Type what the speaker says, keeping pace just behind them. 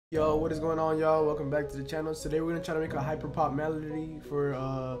Yo, what is going on, y'all? Welcome back to the channel. Today we're gonna try to make a hyperpop melody for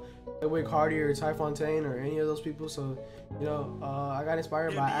Youngboy Cardi or Ty Fontaine or any of those people. So, I got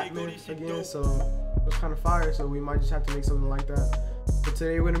inspired by Atman again, so it was kind of fire. So we might just have to make something like that. So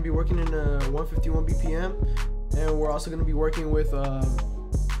today we're gonna be working in a 151 BPM, and we're also gonna be working with a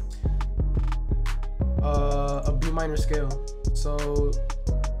B minor scale. So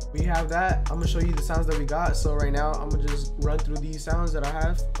we have that. I'm gonna show you the sounds that we got. So right now I'm gonna just run through these sounds that I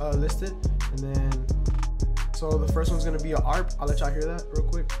have listed, and then so the first one's gonna be an ARP. I'll let y'all hear that real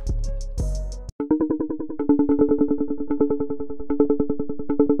quick.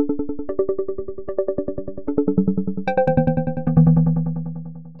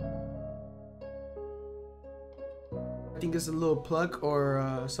 I think it's a little pluck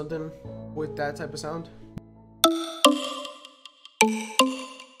or something with that type of sound.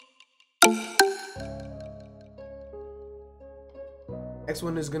 Next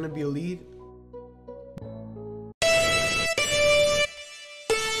one is gonna be a lead.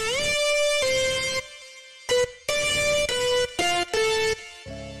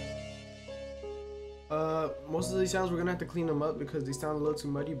 Most of these sounds we're gonna have to clean them up because they sound a little too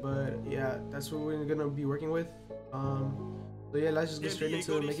muddy, but yeah, that's what we're gonna be working with. So yeah, let's just get straight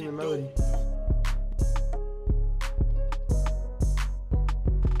into making the melody.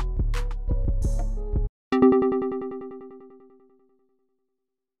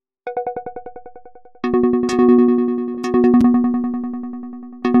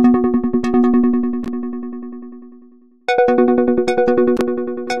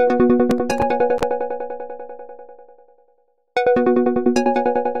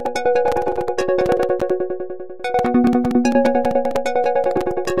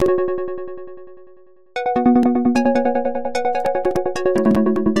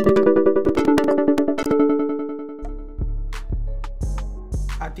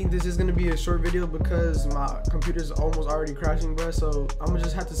 I think this is gonna be a short video because my computer's almost already crashing, bro. So I'm gonna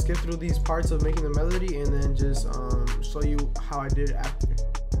just have to skip through these parts of making the melody and then just show you how I did it after.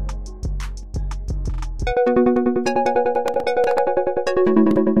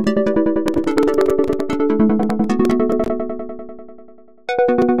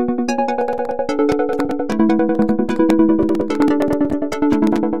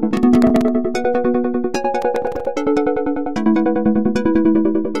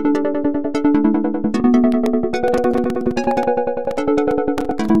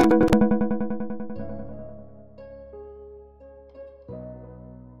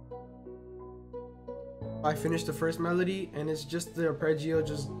 I finished the first melody and it's just the arpeggio,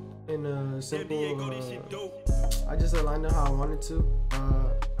 just in a simple I just aligned it how I wanted to.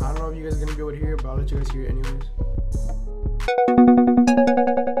 I don't know if you guys are gonna be able to hear it, but I'll let you guys hear it anyways.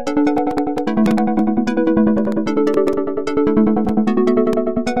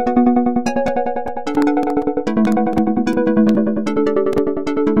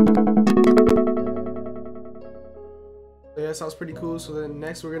 Yeah, sounds pretty cool. So then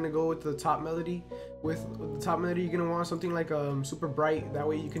next we're gonna go with the top melody. With the top melody, you're gonna want something like super bright. That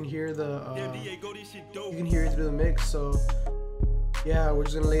way you can hear the you can hear it through the mix. So yeah, we're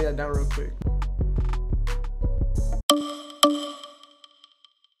just gonna lay that down real quick.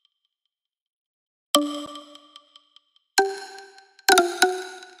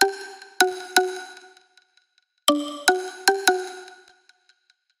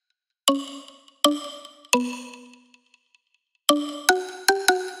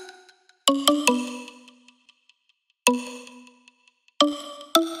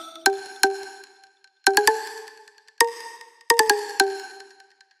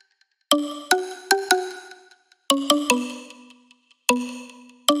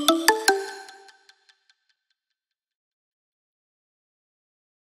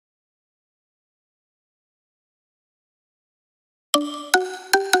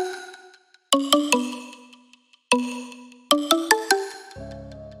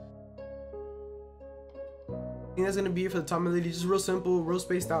 I think that's gonna be it for the top melody. Just real simple, real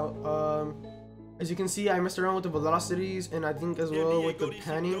spaced out. As you can see, I messed around with the velocities and I think as well with the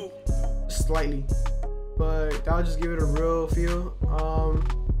panning slightly, but that'll just give it a real feel.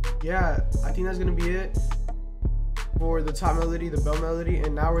 Yeah, I think that's gonna be it for the top melody, the bell melody,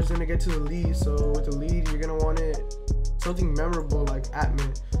 and now we're just gonna get to the lead. So with the lead, you're gonna want it something memorable like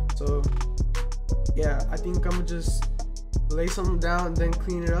Atman. So yeah, I think I'm gonna just lay something down and then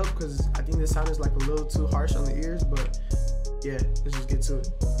clean it up because I think this sound is like a little too harsh on the ears. But yeah, let's just get to it.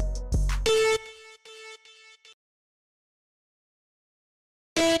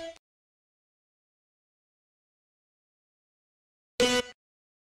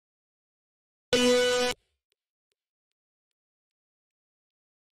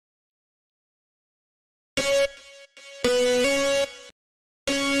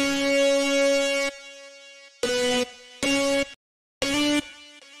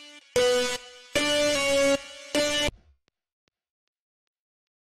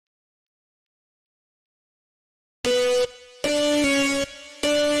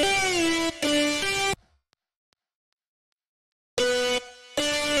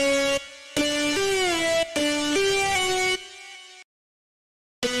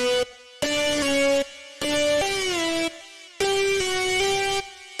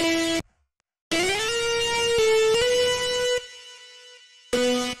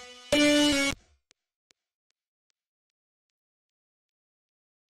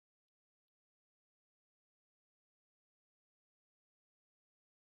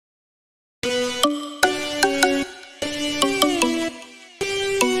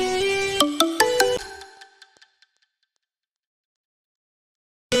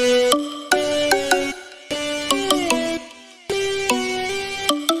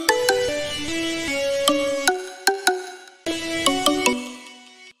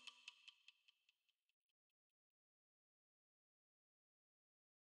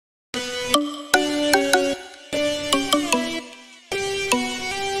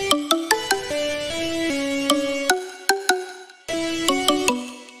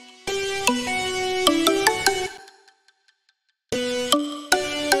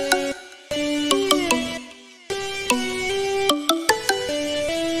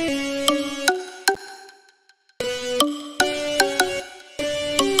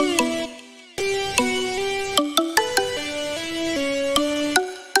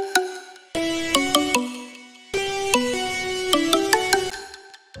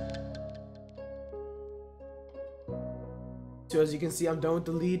 So as you can see, I'm done with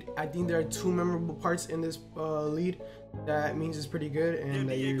the lead. I think there are 2 memorable parts in this lead that means it's pretty good and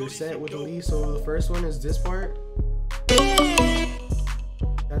that you're set with the lead. So the first one is this part.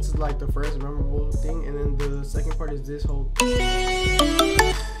 That's like the first memorable thing, and then the second part is this whole.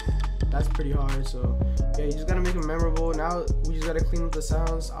 That's pretty hard. So yeah, you just gotta make it memorable. Now we just gotta clean up the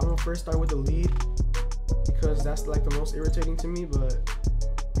sounds. I'm gonna first start with the lead because that's like the most irritating to me, but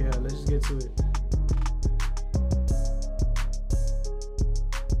yeah, let's just get to it.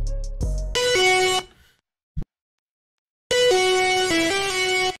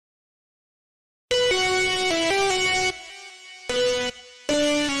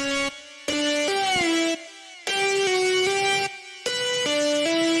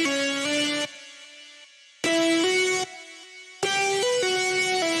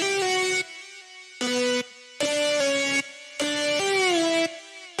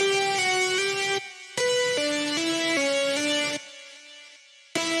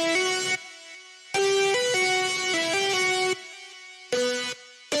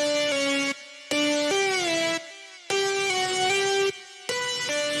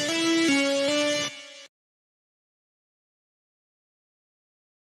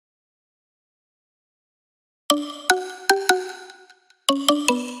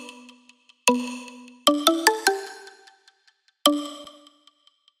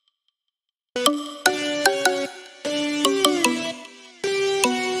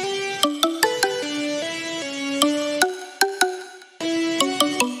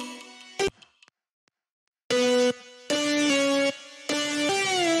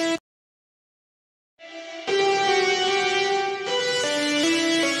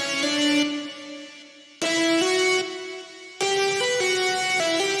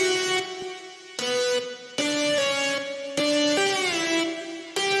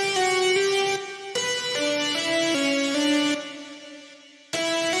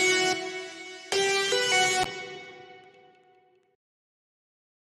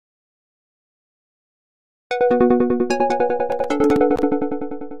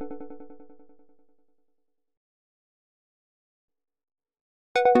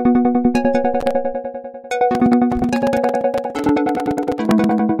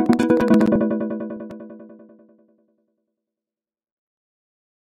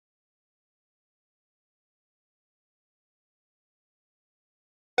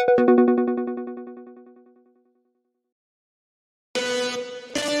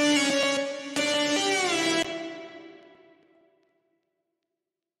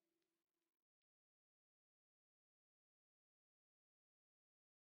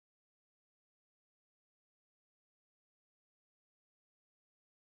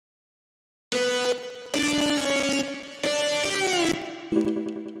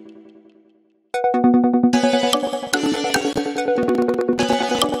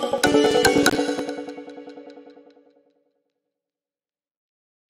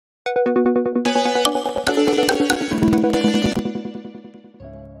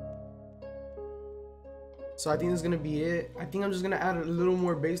 So I think that's gonna be it. I think I'm just gonna add a little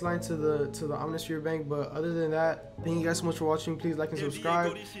more bass line to the Omnisphere bank, but other than that, thank you guys so much for watching. Please like and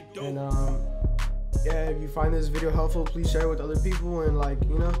subscribe, and yeah, if you find this video helpful, please share it with other people, and like,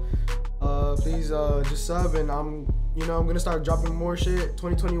 you know, please just sub, and I'm gonna start dropping more shit.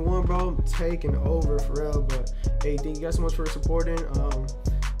 2021, bro, taking over for real. But hey, thank you guys so much for supporting.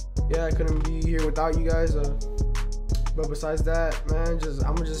 Yeah, I couldn't be here without you guys. But besides that, man,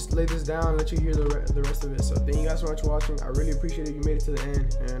 I'm gonna just lay this down and let you hear the rest of it. So thank you guys so much for watching. I really appreciate it. You made it to the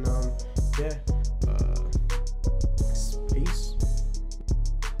end, and yeah, peace.